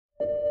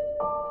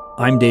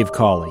I'm Dave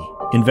Cawley,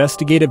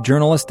 investigative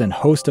journalist and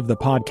host of the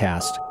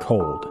podcast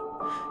Cold.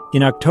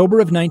 In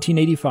October of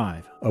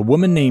 1985, a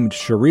woman named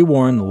Cherie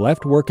Warren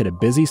left work at a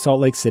busy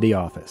Salt Lake City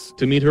office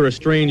to meet her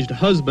estranged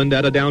husband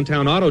at a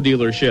downtown auto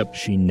dealership.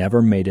 She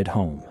never made it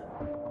home.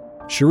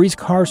 Cherie's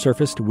car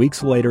surfaced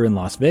weeks later in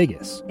Las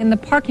Vegas. In the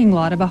parking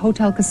lot of a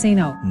hotel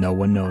casino. No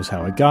one knows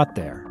how it got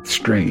there.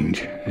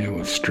 Strange. It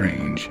was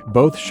strange.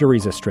 Both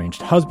Cherie's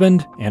estranged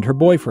husband and her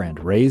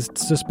boyfriend raised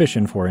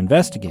suspicion for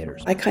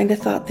investigators. I kind of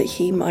thought that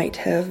he might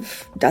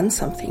have done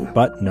something.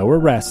 But no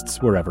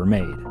arrests were ever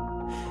made.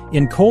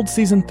 In Cold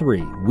Season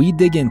 3, we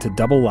dig into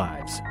double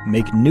lives,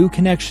 make new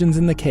connections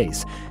in the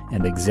case,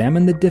 and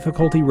examine the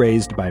difficulty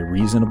raised by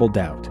reasonable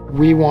doubt.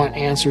 We want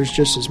answers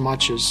just as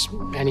much as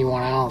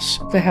anyone else.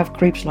 They have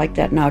creeps like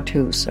that now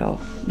too,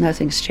 so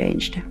nothing's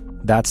changed.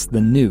 That's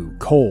the new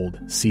Cold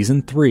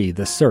Season 3,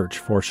 The Search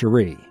for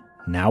Cherie,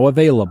 now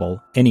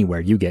available anywhere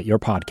you get your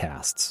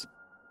podcasts.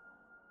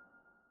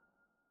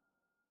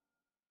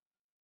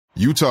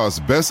 Utah's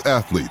best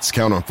athletes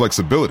count on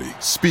flexibility,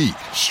 speed,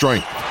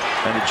 strength.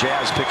 And the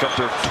Jazz pick up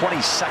their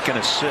 22nd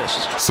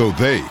assist. So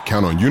they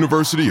count on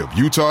University of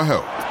Utah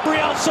Health.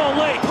 Real Salt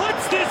Lake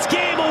puts this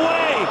game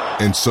away.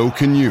 And so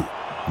can you.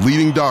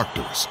 Leading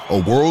doctors, a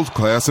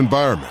world-class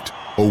environment,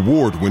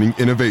 award-winning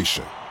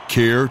innovation,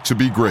 care to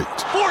be great.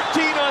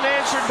 14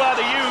 unanswered by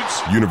the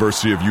Utes.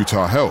 University of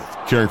Utah Health,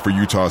 caring for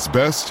Utah's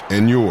best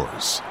and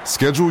yours.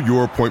 Schedule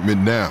your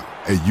appointment now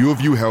at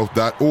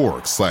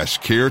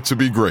uofuhealth.org/care to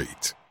be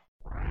great.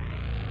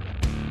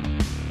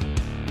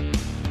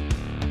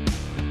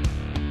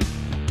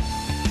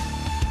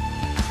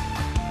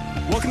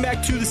 Welcome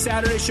back to the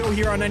Saturday Show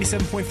here on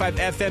 97.5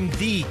 FM,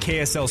 the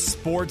KSL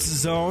Sports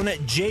Zone.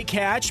 Jake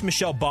Hatch,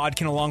 Michelle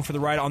Bodkin along for the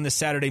ride on this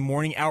Saturday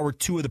morning. Hour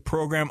 2 of the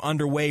program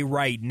underway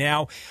right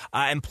now.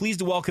 I'm pleased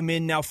to welcome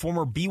in now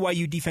former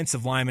BYU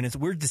defensive lineman. It's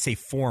weird to say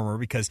former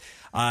because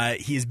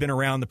he has been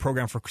around the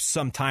program for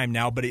some time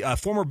now, but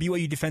former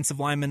BYU defensive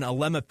lineman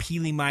Alema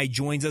Pilimai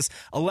joins us.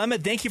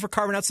 Alema, thank you for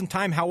carving out some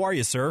time. How are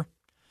you, sir?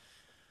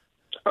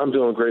 I'm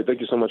doing great.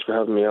 Thank you so much for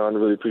having me on. I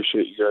really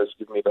appreciate you guys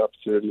giving me the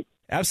opportunity.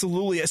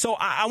 Absolutely. So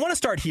I want to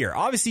start here.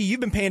 Obviously, you've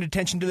been paying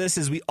attention to this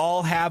as we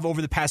all have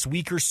over the past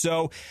week or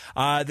so.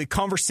 The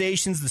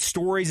conversations, the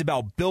stories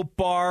about Built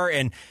Bar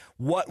and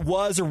what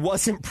was or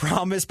wasn't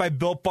promised by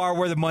Built Bar,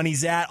 where the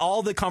money's at,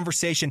 all the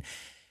conversation.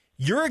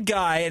 You're a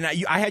guy, and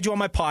I had you on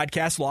my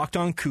podcast, Locked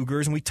On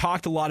Cougars, and we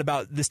talked a lot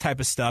about this type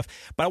of stuff.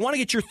 But I want to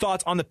get your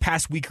thoughts on the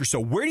past week or so.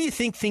 Where do you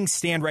think things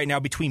stand right now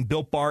between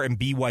Built Bar and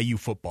BYU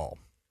football?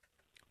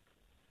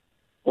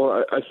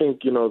 Well, I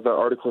think, that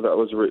article that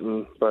was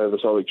written by the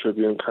Salt Lake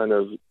Tribune kind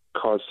of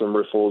caused some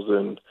ripples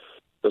in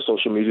the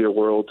social media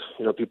world.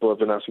 People have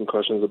been asking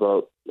questions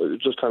about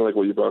just kind of like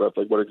what you brought up,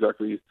 like what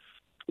exactly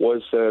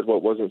was said,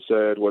 what wasn't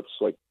said, what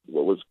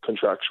was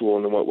contractual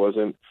and then what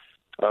wasn't.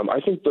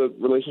 I think the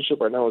relationship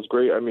right now is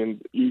great. I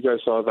mean, you guys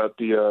saw that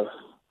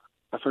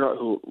I forgot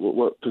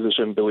what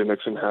position Billy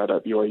Nixon had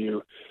at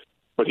BYU,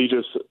 but he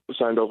just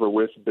signed over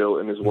with Bill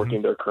and is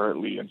working there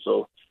currently. And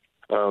so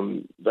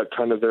that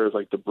kind of there's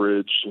like the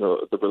bridge,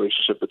 the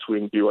relationship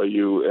between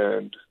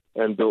BYU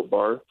and Built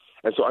Bar.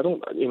 And so I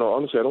don't,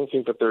 honestly, I don't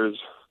think that there's,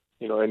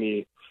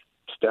 any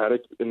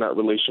static in that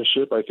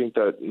relationship. I think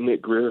that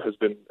Nick Greer has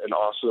been an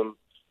awesome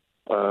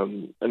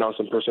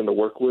person to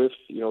work with.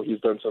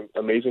 He's done some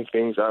amazing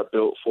things at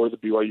Built for the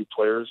BYU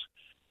players.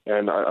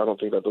 And I don't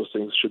think that those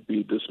things should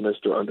be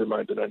dismissed or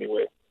undermined in any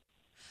way.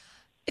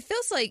 It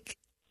feels like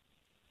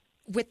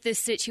with this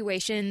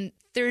situation,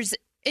 there's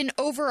an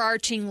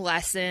overarching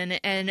lesson,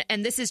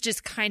 and this is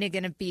just kind of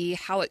going to be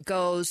how it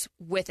goes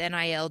with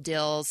NIL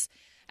deals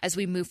as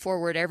we move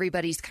forward.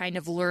 Everybody's kind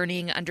of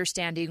learning,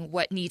 understanding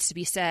what needs to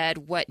be said,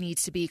 what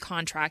needs to be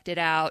contracted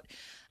out,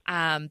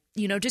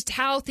 just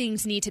how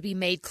things need to be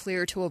made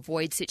clear to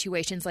avoid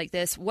situations like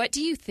this. What do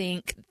you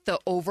think the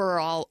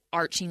overall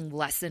arching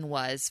lesson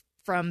was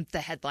from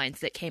the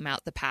headlines that came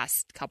out the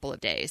past couple of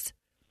days?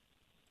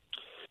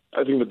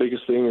 I think the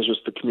biggest thing is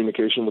just the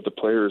communication with the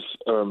players.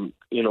 When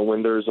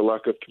there's a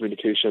lack of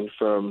communication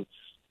from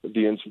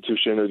the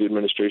institution or the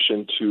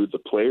administration to the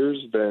players,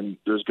 then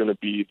there's going to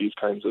be these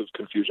kinds of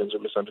confusions or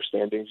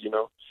misunderstandings,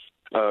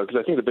 Because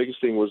I think the biggest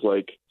thing was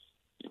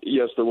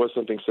yes, there was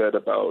something said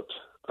about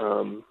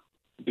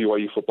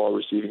BYU football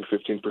receiving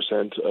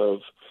 15%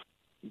 of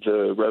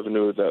the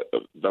revenue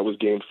that was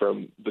gained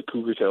from the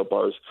Cougar Tail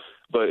bars,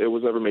 but it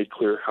was never made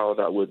clear how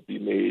that would be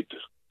made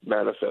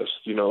manifest,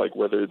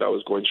 whether that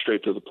was going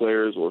straight to the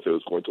players or if it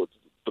was going towards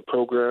the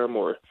program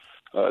or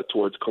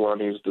towards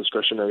Kalani's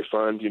discretionary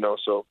fund,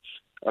 So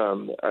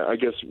I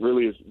guess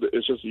really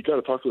it's just you got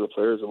to talk to the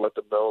players and let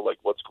them know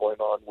what's going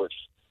on with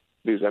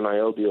these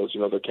NIL deals.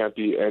 There can't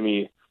be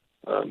any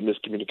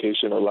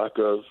miscommunication or lack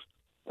of.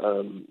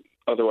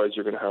 Otherwise,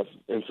 you're going to have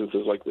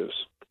instances like this.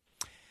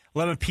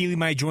 Alema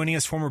Pilimai joining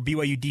us, former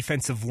BYU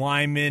defensive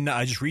lineman,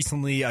 just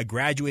recently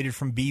graduated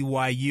from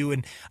BYU.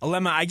 And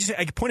Alema,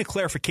 I point of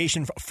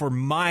clarification for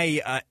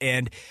my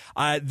end.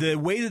 The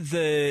way that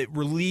the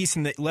release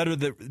and the letter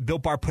that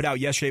Built Bar put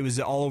out yesterday was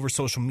all over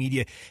social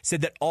media,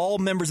 said that all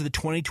members of the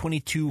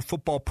 2022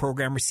 football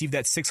program received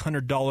that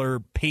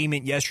 $600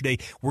 payment yesterday.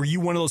 Were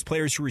you one of those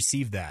players who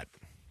received that?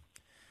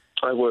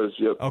 I was,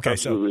 yep. Okay,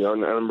 absolutely.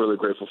 And I'm really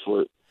grateful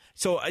for it.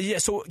 So,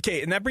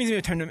 okay, and that brings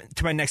me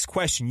to my next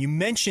question. You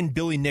mentioned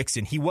Billy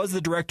Nixon. He was the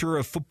director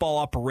of football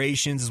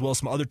operations as well as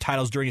some other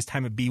titles during his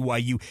time at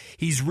BYU.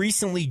 He's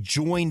recently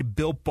joined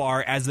Built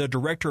Bar as the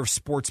director of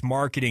sports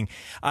marketing.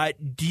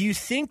 Do you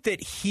think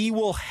that he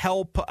will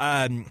help,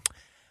 I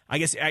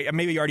guess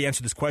maybe you already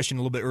answered this question a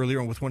little bit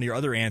earlier with one of your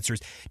other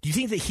answers. Do you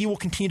think that he will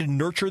continue to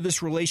nurture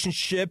this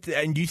relationship,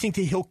 and do you think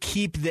that he'll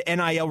keep the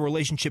NIL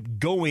relationship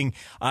going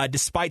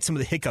despite some of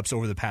the hiccups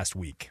over the past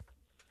week?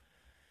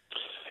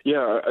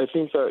 Yeah, I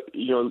think that,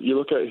 you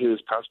look at his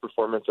past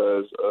performance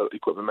as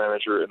equipment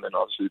manager and then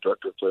obviously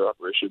director of player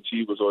operations.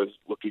 He was always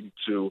looking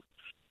to,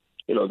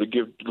 to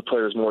give the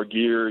players more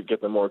gear,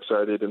 get them more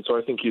excited. And so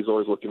I think he's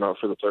always looking out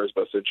for the players'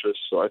 best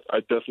interests. So I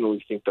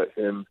definitely think that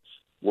him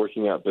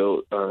working at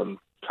Built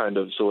kind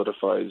of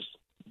solidifies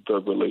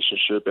the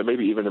relationship and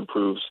maybe even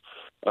improves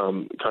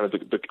kind of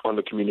on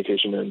the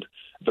communication end,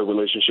 the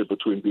relationship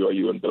between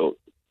BYU and Built.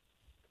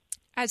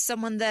 As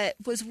someone that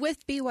was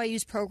with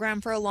BYU's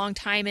program for a long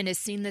time and has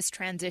seen this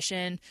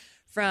transition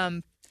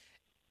from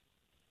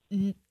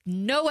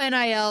no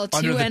NIL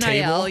to NIL,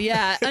 table.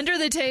 Yeah, under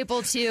the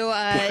table to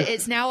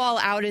it's now all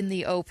out in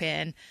the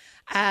open.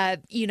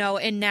 And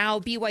now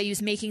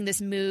BYU's making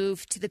this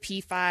move to the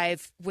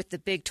P5 with the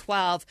Big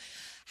 12.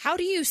 How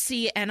do you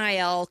see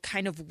NIL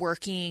kind of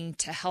working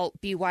to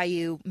help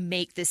BYU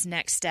make this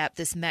next step,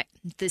 this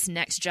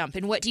next jump?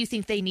 And what do you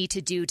think they need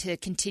to do to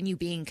continue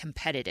being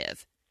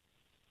competitive?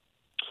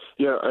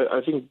 Yeah, I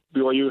think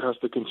BYU has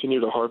to continue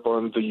to harp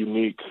on the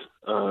unique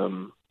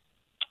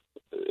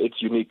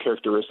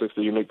characteristics,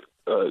 the unique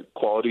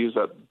qualities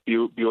that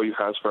BYU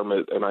has from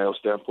an NIL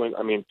standpoint.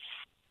 I mean,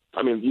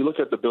 you look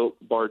at the Built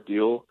Bar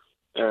deal,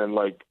 and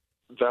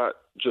that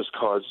just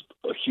caused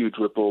a huge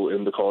ripple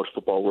in the college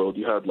football world.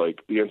 You had the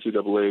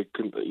NCAA,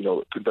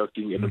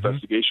 conducting an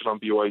investigation on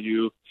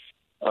BYU.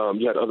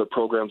 You had other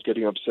programs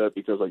getting upset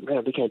because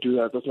man, they can't do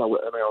that. That's not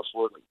what NIL is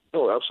for.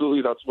 No,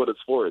 absolutely, that's what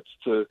it's for.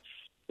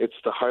 It's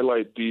to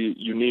highlight the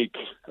unique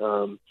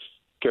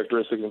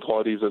characteristics and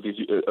qualities of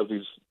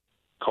these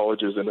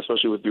colleges, and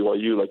especially with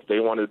BYU, they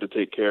wanted to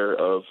take care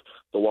of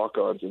the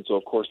walk-ons, and so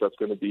of course that's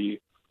going to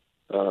be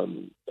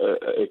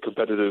a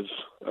competitive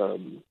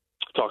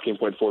talking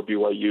point for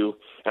BYU,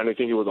 and I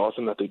think it was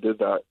awesome that they did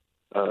that.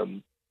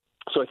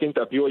 So I think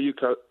that BYU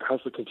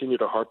has to continue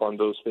to harp on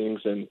those things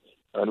and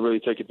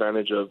really take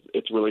advantage of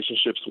its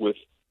relationships with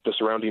the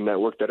surrounding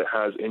network that it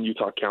has in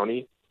Utah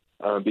County.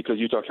 Because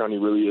Utah County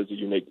really is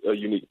a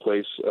unique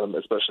place,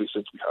 especially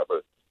since we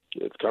have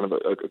it's kind of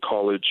a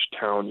college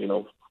town,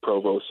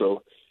 Provo.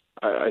 So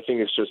I think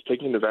it's just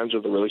taking advantage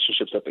of the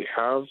relationships that they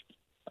have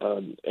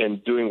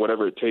and doing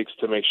whatever it takes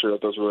to make sure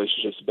that those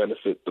relationships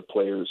benefit the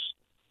players,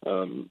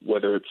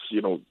 whether it's,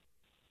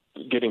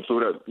 getting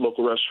food at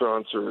local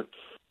restaurants or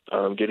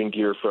getting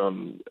gear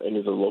from any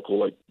of the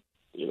local,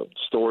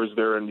 stores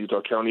there in Utah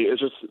County.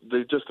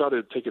 They just got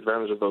to take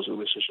advantage of those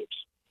relationships.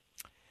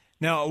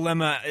 Now,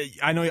 Alema,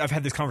 I know I've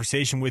had this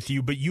conversation with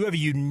you, but you have a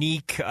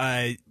unique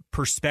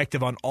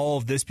perspective on all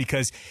of this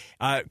because,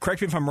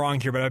 correct me if I'm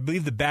wrong here, but I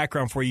believe the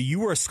background for you, you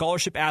were a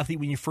scholarship athlete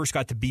when you first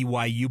got to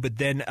BYU, but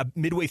then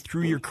midway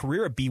through your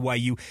career at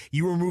BYU,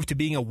 you were moved to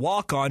being a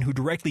walk-on who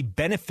directly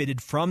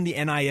benefited from the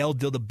NIL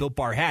deal that Built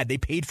Bar had. They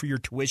paid for your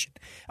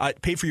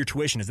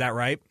tuition. Is that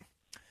right?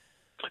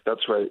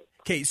 That's right.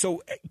 Okay,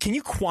 so can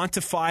you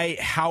quantify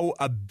how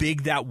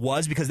big that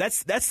was? Because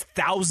that's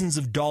thousands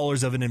of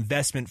dollars of an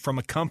investment from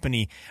a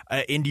company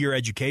into your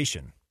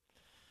education.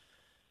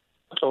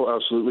 Oh,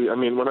 absolutely. I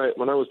mean, when I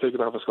was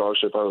taken off a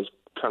scholarship, I was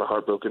kind of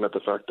heartbroken at the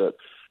fact that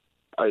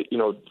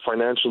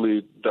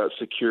financially that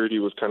security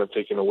was kind of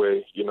taken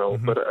away,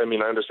 Mm-hmm. But I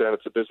mean, I understand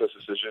it's a business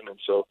decision, and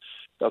so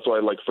that's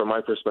why, from my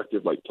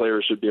perspective,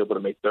 players should be able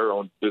to make their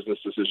own business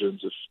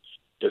decisions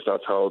if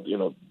that's how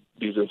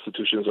these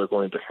institutions are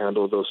going to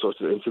handle those sorts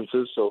of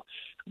instances. So,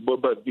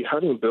 but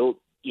having Built,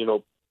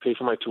 pay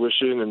for my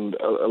tuition and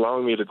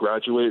allowing me to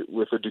graduate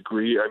with a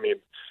degree, I mean,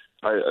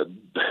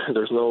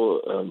 there's no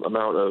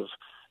amount of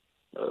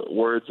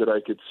words that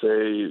I could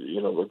say,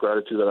 of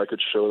gratitude that I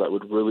could show that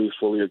would really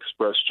fully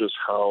express just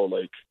how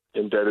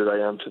indebted I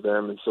am to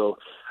them. And so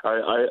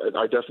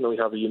I definitely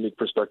have a unique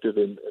perspective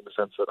in the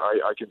sense that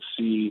I can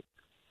see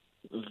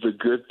the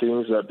good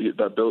things that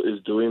Built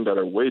is doing that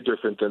are way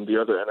different than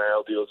the other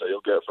NIL deals that you'll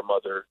get from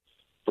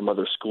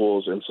other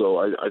schools. And so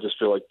I just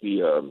feel like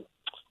the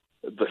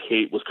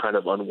hate was kind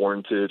of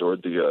unwarranted, or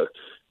the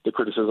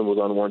criticism was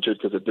unwarranted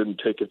because it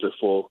didn't take into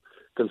full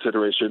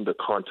consideration the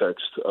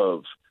context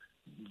of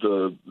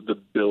the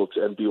Built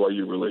and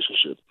BYU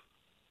relationship.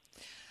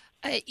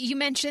 You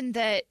mentioned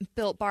that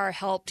Built Bar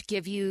helped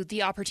give you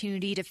the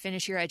opportunity to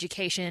finish your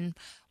education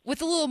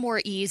with a little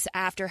more ease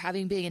after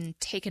having been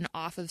taken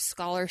off of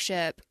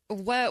scholarship.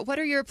 What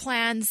are your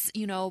plans,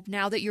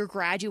 now that you're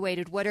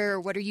graduated? What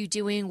are you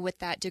doing with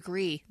that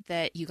degree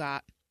that you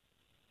got?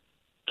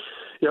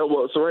 Yeah,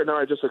 well, so right now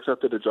I just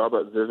accepted a job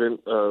at Vivint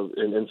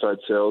in inside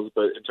sales,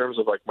 but in terms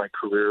of like my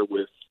career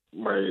with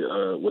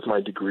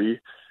my degree,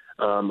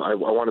 I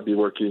want to be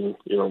working,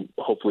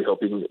 hopefully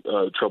helping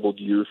troubled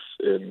youth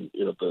in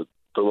the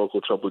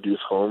local troubled youth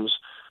homes.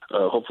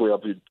 Hopefully I'll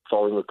be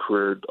following a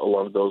career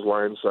along those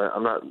lines.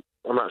 I'm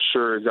not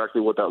sure exactly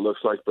what that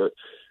looks like, but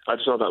I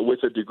just know that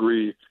with a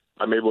degree,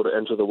 I'm able to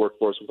enter the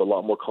workforce with a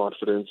lot more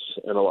confidence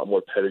and a lot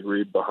more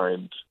pedigree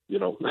behind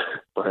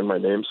my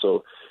name.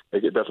 So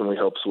it definitely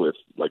helps with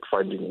like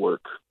finding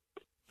work.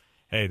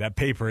 Hey, that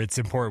paper, it's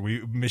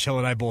important. Michelle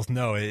and I both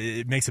know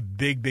it makes a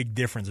big, big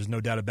difference. There's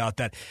no doubt about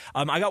that.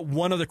 I got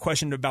one other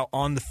question about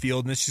on the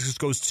field, and this just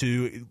goes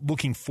to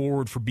looking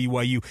forward for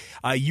BYU.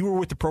 You were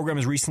with the program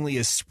as recently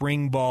as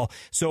spring ball.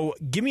 So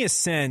give me a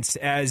sense,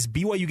 as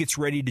BYU gets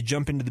ready to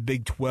jump into the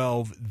Big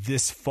 12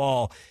 this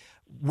fall,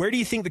 where do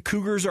you think the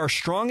Cougars are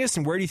strongest,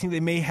 and where do you think they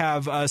may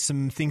have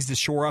some things to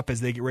shore up as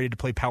they get ready to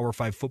play Power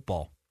 5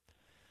 football?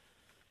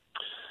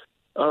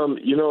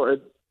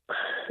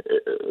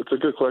 It's a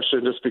good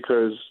question, just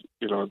because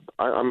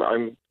I'm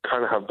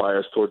kind of have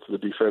bias towards the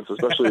defense,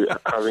 especially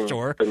having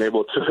been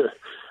able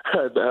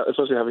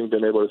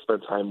to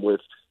spend time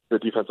with the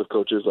defensive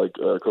coaches like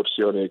Coach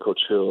Sione,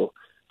 Coach Hill,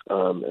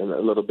 and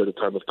a little bit of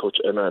time with Coach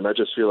Enna. And I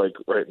just feel like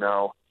right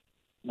now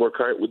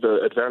the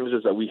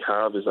advantages that we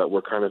have is that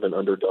we're kind of an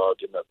underdog,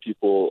 and that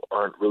people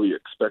aren't really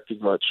expecting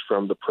much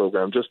from the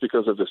program just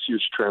because of this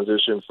huge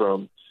transition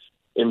from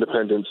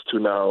independence to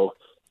now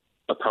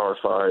a Power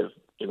 5,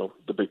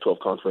 the Big 12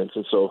 conference.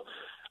 And so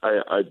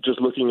I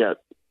just looking at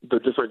the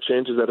different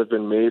changes that have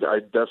been made, I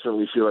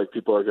definitely feel like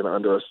people are going to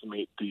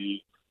underestimate the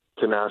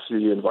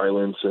tenacity and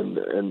violence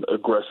and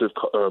aggressive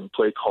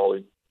play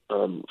calling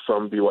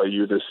from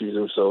BYU this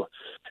season. So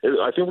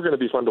I think we're going to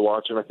be fun to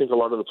watch, and I think a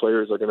lot of the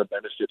players are going to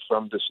benefit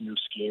from this new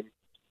scheme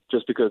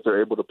just because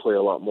they're able to play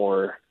a lot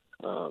more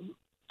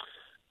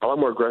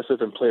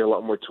aggressive and play a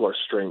lot more to our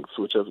strengths,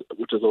 which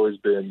has always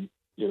been,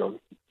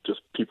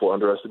 just people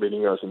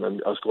underestimating us and then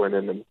us going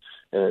in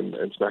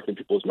and smacking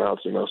people's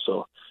mouths,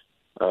 So,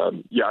 I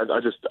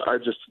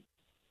just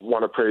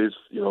want to praise,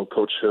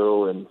 Coach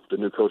Hill and the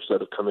new coaches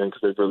that have come in,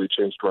 because they've really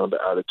changed around the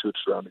attitude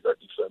surrounding our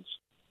defense.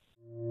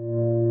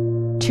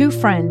 Two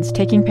friends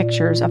taking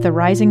pictures of the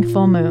rising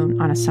full moon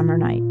on a summer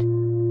night.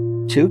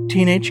 Two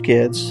teenage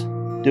kids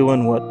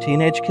doing what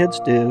teenage kids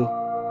do.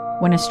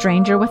 When a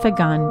stranger with a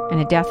gun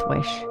and a death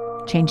wish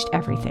changed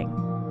everything.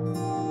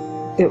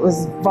 It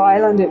was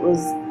violent, it was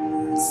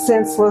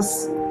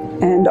senseless,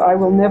 and I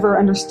will never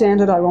understand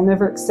it. I will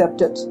never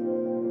accept it.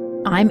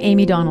 I'm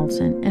Amy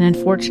Donaldson, and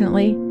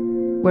unfortunately,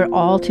 we're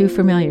all too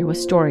familiar with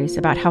stories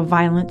about how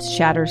violence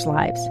shatters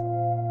lives.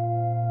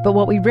 But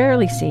what we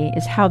rarely see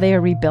is how they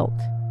are rebuilt.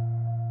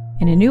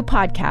 In a new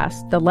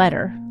podcast, The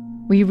Letter,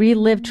 we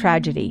relive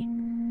tragedy,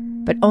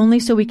 but only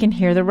so we can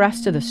hear the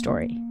rest of the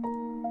story.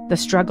 The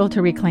struggle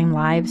to reclaim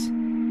lives,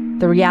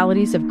 the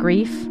realities of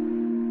grief,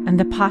 and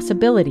the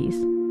possibilities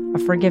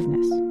of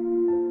forgiveness.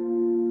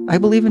 I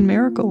believe in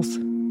miracles.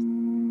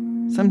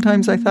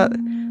 Sometimes I thought,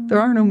 there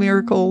are no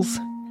miracles.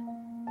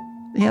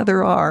 Yeah,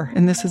 there are,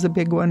 and this is a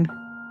big one.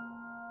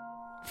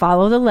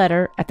 Follow The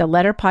Letter at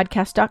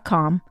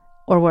theletterpodcast.com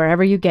or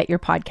wherever you get your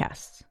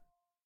podcasts.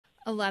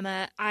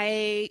 Alema,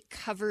 I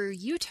cover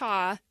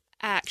Utah,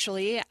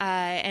 actually,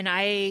 and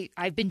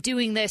I've been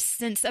doing this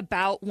since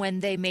about when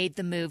they made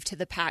the move to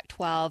the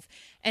Pac-12,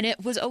 and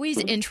it was always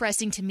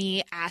interesting to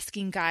me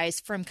asking guys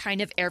from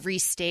kind of every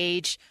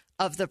stage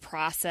of the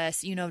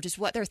process, just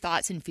what their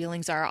thoughts and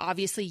feelings are.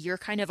 Obviously, you're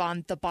kind of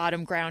on the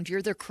bottom ground.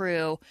 You're the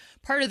crew,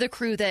 part of the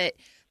crew that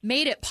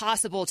made it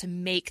possible to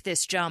make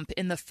this jump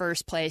in the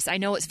first place. I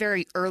know it's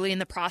very early in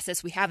the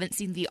process. We haven't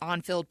seen the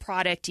on-field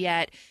product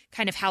yet,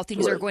 kind of how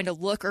things are going to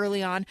look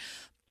early on.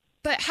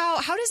 But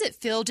how does it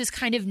feel just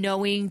kind of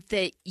knowing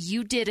that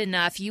you did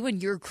enough, you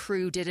and your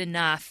crew did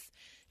enough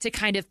to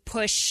kind of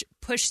push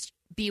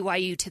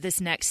BYU to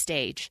this next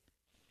stage?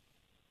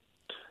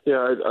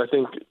 Yeah, I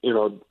think,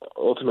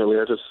 ultimately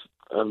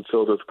I'm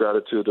filled with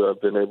gratitude to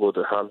have been able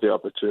to have the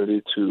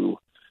opportunity to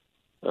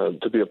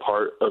be a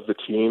part of the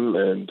team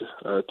and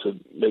to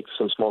make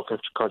some small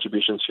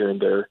contributions here and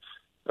there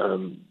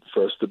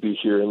for us to be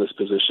here in this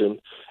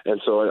position.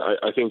 And so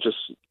I think just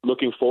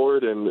looking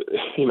forward and,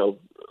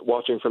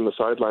 watching from the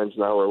sidelines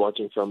now or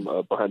watching from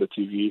behind the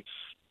TV,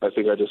 I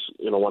think I just,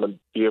 want to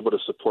be able to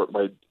support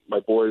my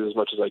boys as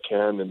much as I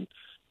can.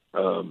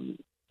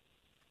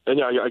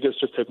 And I guess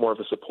just take more of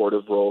a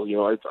supportive role.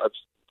 I've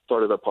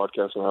started a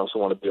podcast, and I also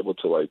want to be able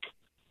to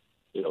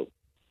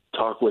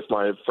talk with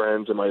my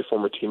friends and my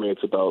former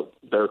teammates about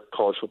their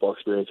college football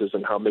experiences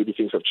and how maybe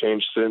things have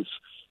changed since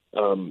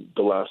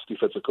the last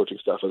defensive coaching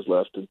staff has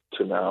left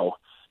to now.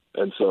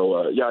 And so,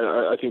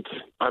 I think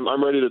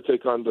I'm ready to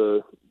take on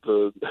the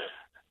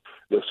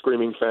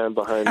screaming fan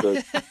behind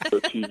the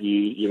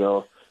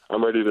TV.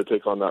 I'm ready to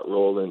take on that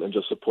role and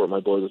just support my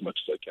boys as much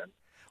as I can.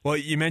 Well,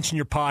 you mentioned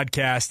your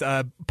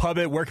podcast. Pub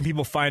it. Where can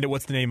people find it?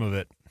 What's the name of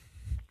it?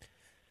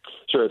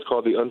 Sure. It's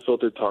called the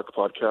Unfiltered Talk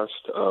Podcast.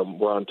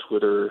 We're on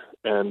Twitter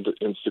and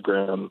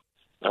Instagram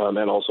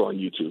and also on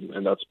YouTube.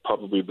 And that's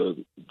probably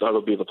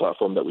that'll be the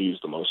platform that we use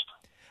the most.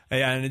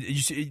 Yeah, and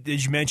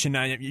as you mentioned,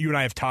 you and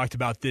I have talked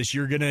about this.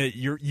 You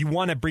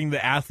want to bring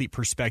the athlete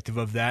perspective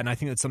of that, and I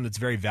think that's something that's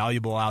very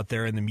valuable out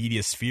there in the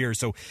media sphere.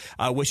 So,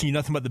 wishing you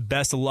nothing but the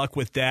best of luck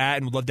with that,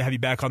 and would love to have you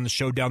back on the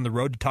show down the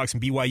road to talk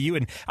some BYU.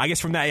 And I guess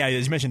from that,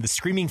 as you mentioned, the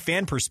screaming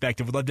fan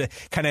perspective, would love to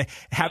kind of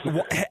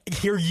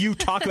hear you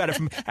talk about it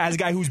from as a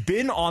guy who's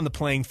been on the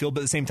playing field,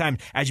 but at the same time,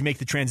 as you make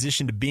the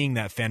transition to being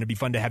that fan, it'd be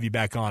fun to have you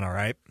back on. All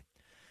right.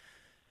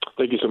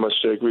 Thank you so much,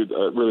 Jake. We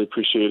really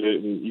appreciate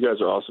it. And you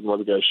guys are awesome. Love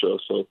the guys' show.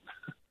 So.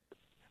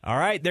 All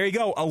right, there you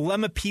go.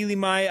 Alema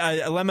Pilimai.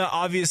 Alema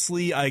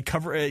obviously going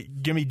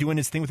to be doing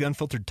his thing with the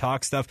Unfiltered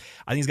Talk stuff.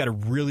 I think he's got a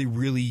really,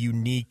 really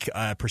unique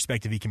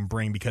perspective he can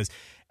bring because,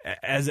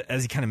 as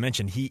he kind of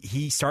mentioned,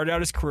 he started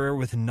out his career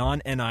with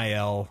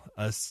non-NIL,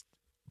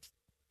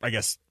 I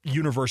guess,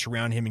 universe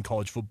around him in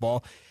college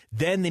football.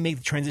 Then they make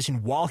the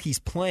transition while he's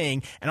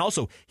playing. And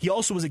he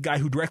also was a guy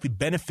who directly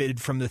benefited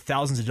from the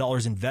thousands of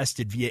dollars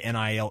invested via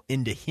NIL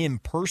into him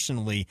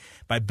personally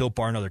by Built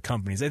Bar and other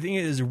companies. I think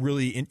it is a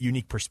really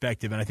unique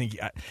perspective, and I think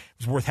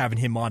it's worth having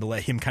him on to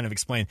let him kind of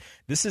explain.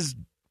 This is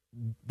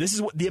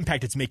what the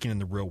impact it's making in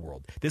the real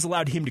world. This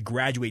allowed him to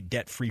graduate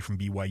debt-free from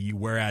BYU,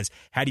 whereas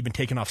had he been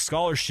taken off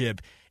scholarship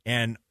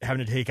and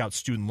having to take out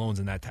student loans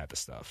and that type of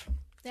stuff.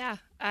 Yeah.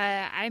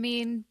 I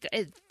mean,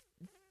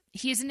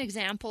 he's an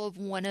example of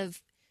one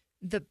of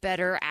the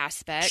better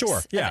aspects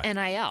of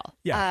NIL.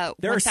 Yeah,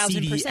 there are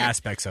seedy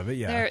aspects of it.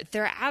 Yeah,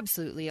 there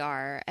absolutely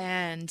are,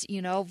 and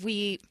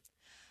we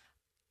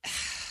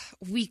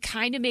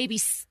kind of maybe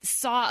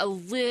saw a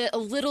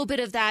little bit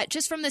of that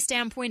just from the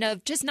standpoint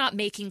of just not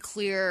making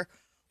clear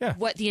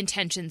what the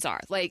intentions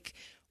are. Like,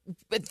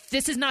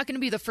 this is not going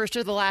to be the first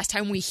or the last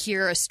time we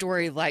hear a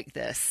story like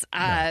this.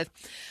 No.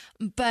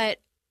 But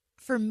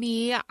for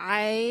me,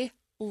 I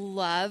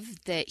love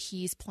that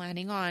he's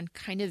planning on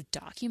kind of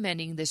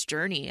documenting this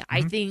journey. Mm-hmm.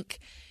 I think,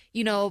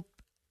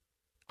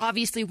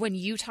 obviously when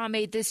Utah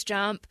made this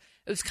jump,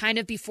 it was kind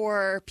of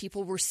before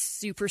people were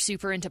super,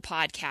 super into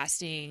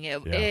podcasting.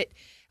 It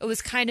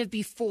was kind of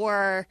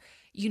before,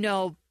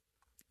 you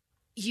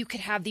could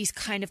have these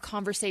kind of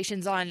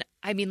conversations on,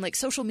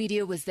 social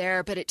media was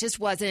there, but it just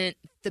wasn't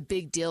the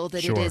big deal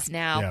that it is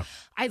now. Yeah.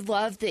 I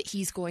love that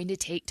he's going to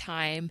take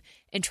time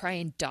and try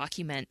and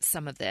document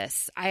some of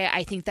this.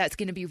 I think that's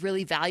going to be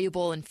really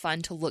valuable and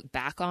fun to look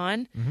back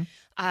on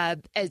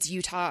as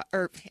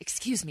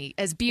BYU,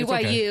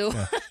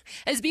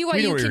 as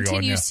BYU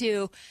continues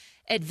to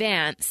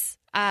advance,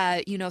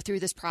 through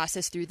this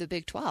process through the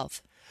Big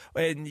 12.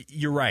 And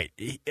you're right.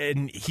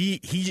 And he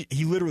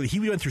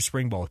went through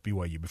spring ball with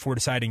BYU before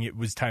deciding it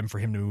was time for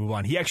him to move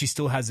on. He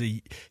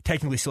actually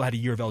technically still had a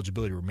year of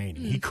eligibility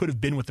remaining. He could have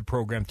been with the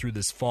program through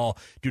this fall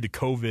due to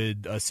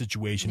COVID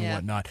situation and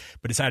whatnot,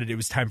 but decided it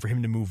was time for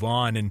him to move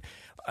on. And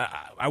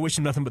I wish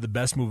him nothing but the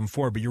best moving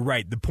forward. But you're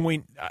right. The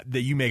point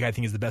that you make, I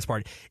think, is the best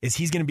part, is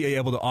he's going to be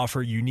able to offer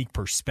a unique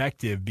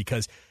perspective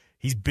because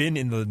he's been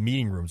in the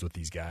meeting rooms with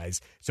these guys.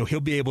 So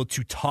he'll be able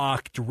to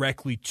talk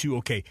directly to,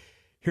 okay,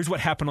 here's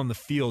what happened on the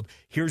field.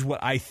 Here's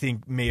what I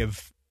think may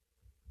have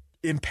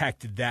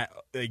impacted that.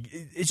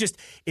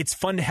 It's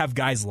fun to have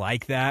guys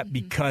like that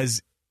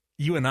because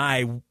you and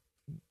I,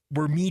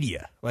 we're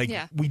media.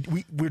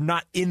 We're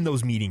not in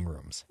those meeting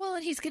rooms. Well,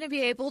 and he's going to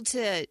be able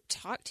to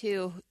talk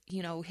to,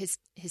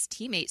 his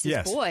teammates,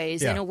 his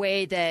boys in a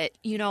way that,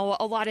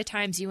 a lot of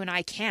times you and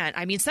I can't.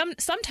 I mean,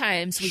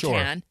 sometimes we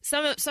can.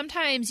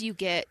 Sometimes you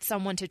get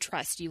someone to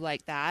trust you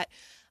like that.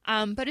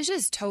 But it's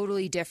just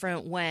totally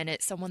different when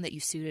it's someone that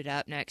you suited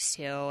up next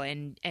to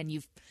and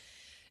you've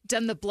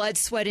done the blood,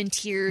 sweat, and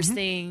tears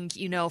thing,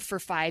 for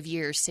 5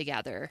 years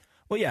together.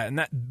 Well,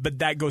 yeah, but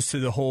that goes to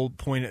the whole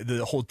point,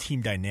 the whole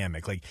team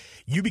dynamic. Like,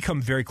 you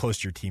become very close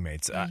to your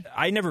teammates.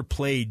 I never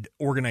played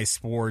organized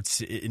sports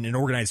in an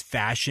organized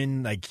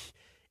fashion, like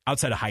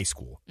outside of high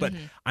school, but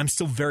I'm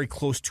still very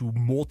close to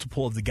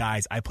multiple of the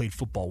guys I played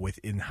football with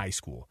in high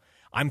school.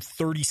 I'm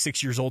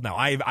 36 years old now.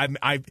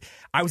 I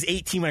was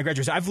 18 when I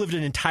graduated. So I've lived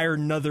an entire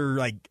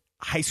another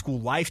high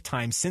school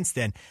lifetime since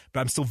then, but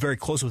I'm still very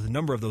close with a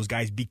number of those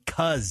guys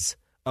because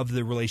of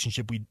the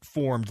relationship we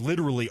formed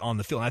literally on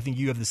the field. And I think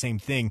you have the same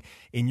thing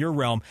in your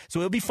realm. So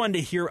it'll be fun to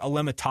hear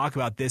Alema talk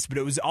about this, but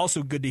it was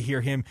also good to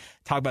hear him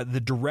talk about the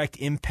direct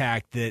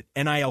impact that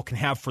NIL can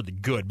have for the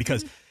good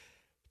because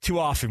too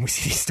often we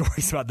see these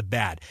stories about the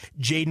bad.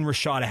 Jaden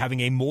Rashada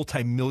having a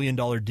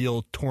multi-million-dollar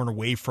deal torn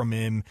away from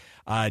him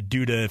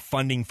due to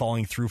funding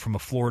falling through from a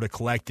Florida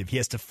collective. He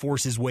has to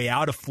force his way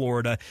out of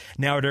Florida,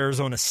 now at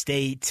Arizona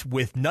State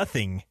with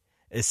nothing,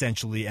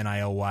 essentially,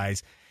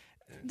 NIL-wise.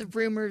 The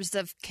rumors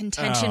of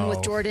contention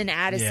with Jordan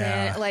Addison.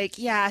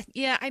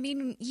 Yeah. I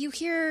mean, you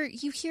hear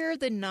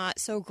the not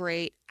so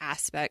great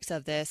aspects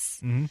of this.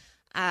 And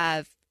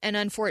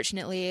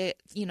unfortunately,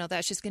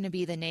 that's just going to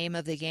be the name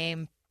of the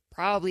game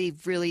probably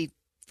really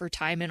for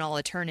time and all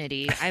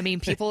eternity. I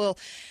mean, people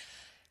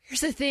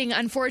Here's the thing.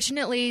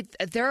 Unfortunately,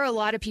 there are a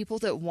lot of people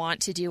that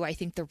want to do, I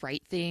think, the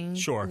right thing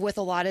with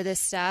a lot of this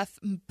stuff.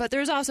 But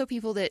there's also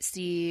people that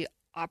see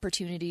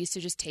opportunities to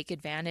just take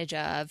advantage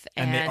of.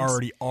 And they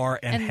already are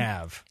and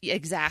have.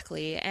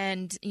 Exactly.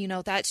 And,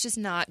 that's just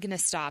not going to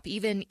stop.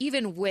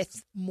 Even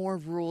with more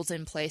rules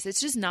in place,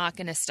 it's just not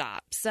going to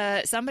stop.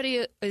 So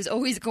somebody is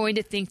always going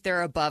to think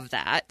they're above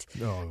that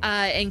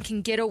and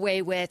can get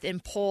away with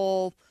and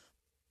pull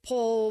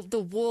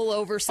the wool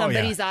over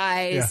somebody's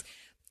eyes. Yeah.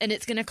 And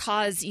it's going to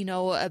cause,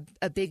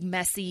 a big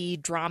messy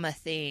drama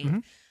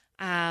thing.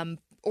 Mm-hmm.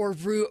 Or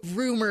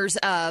rumors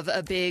of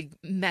a big,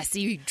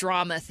 messy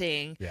drama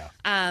thing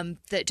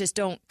that just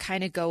don't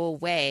kind of go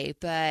away.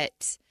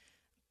 But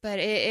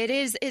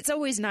it's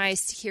always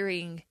nice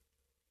hearing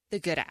the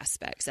good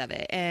aspects of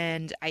it.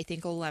 And I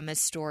think Alema's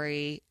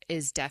story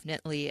is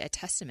definitely a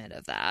testament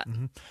of that.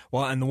 Mm-hmm.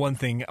 Well, and the one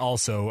thing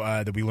also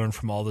that we learned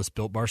from all this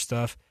Built Bar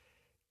stuff,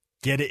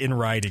 get it in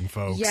writing,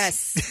 folks.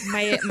 Yes.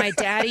 My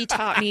daddy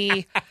taught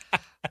me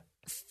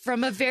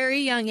from a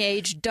very young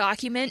age,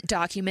 document.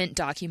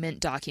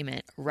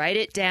 Write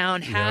it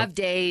down, have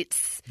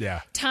dates,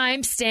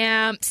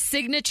 timestamps,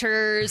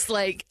 signatures,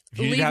 leave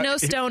no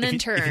stone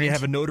unturned. If you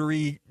have a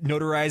notary,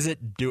 notarize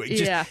it, do it.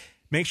 Just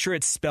make sure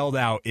it's spelled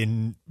out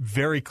in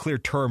very clear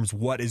terms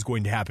what is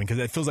going to happen, because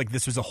it feels like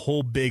this was a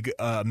whole big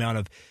amount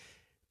of,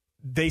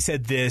 they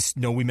said this,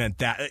 no, we meant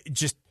that.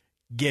 Just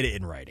get it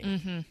in writing.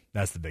 Mm-hmm.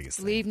 That's the biggest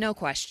thing. Leave no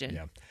question.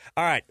 Yeah.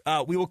 All right.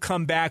 We will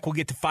come back. We'll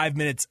get to 5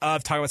 minutes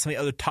of talking about some of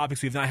the other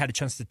topics we've not had a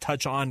chance to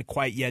touch on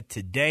quite yet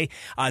today.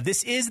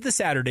 This is the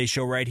Saturday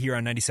Show right here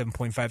on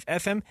 97.5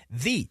 FM,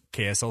 the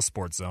KSL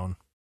Sports Zone.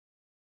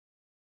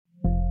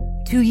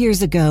 2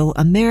 years ago,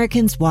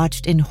 Americans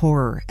watched in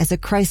horror as a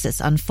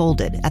crisis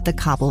unfolded at the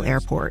Kabul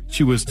airport.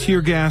 She was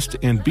tear-gassed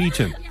and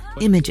beaten.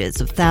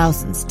 Images of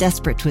thousands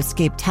desperate to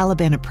escape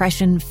Taliban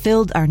oppression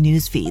filled our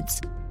news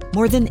feeds.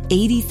 More than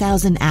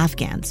 80,000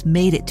 Afghans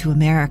made it to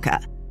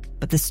America.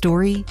 But the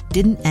story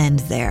didn't end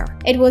there.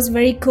 It was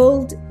very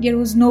cold. There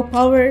was no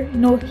power,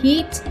 no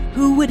heat.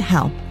 Who would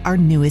help our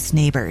newest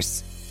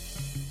neighbors?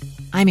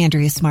 I'm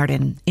Andrea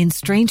Smartin. In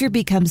Stranger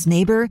Becomes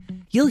Neighbor,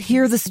 you'll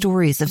hear the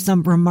stories of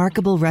some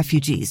remarkable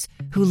refugees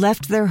who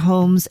left their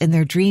homes and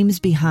their dreams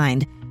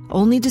behind,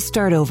 only to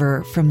start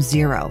over from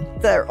zero.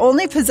 Their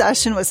only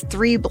possession was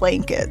 3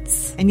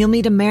 blankets. And you'll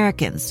meet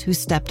Americans who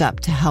stepped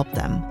up to help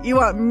them. You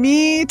want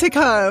me to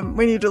come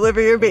when you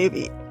deliver your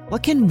baby.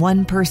 What can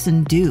one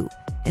person do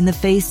in the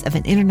face of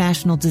an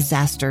international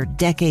disaster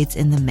decades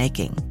in the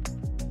making?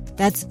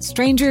 That's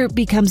Stranger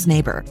Becomes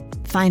Neighbor.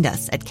 Find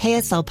us at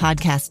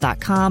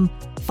kslpodcast.com.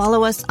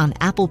 Follow us on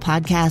Apple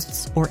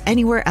Podcasts or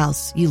anywhere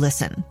else you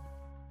listen.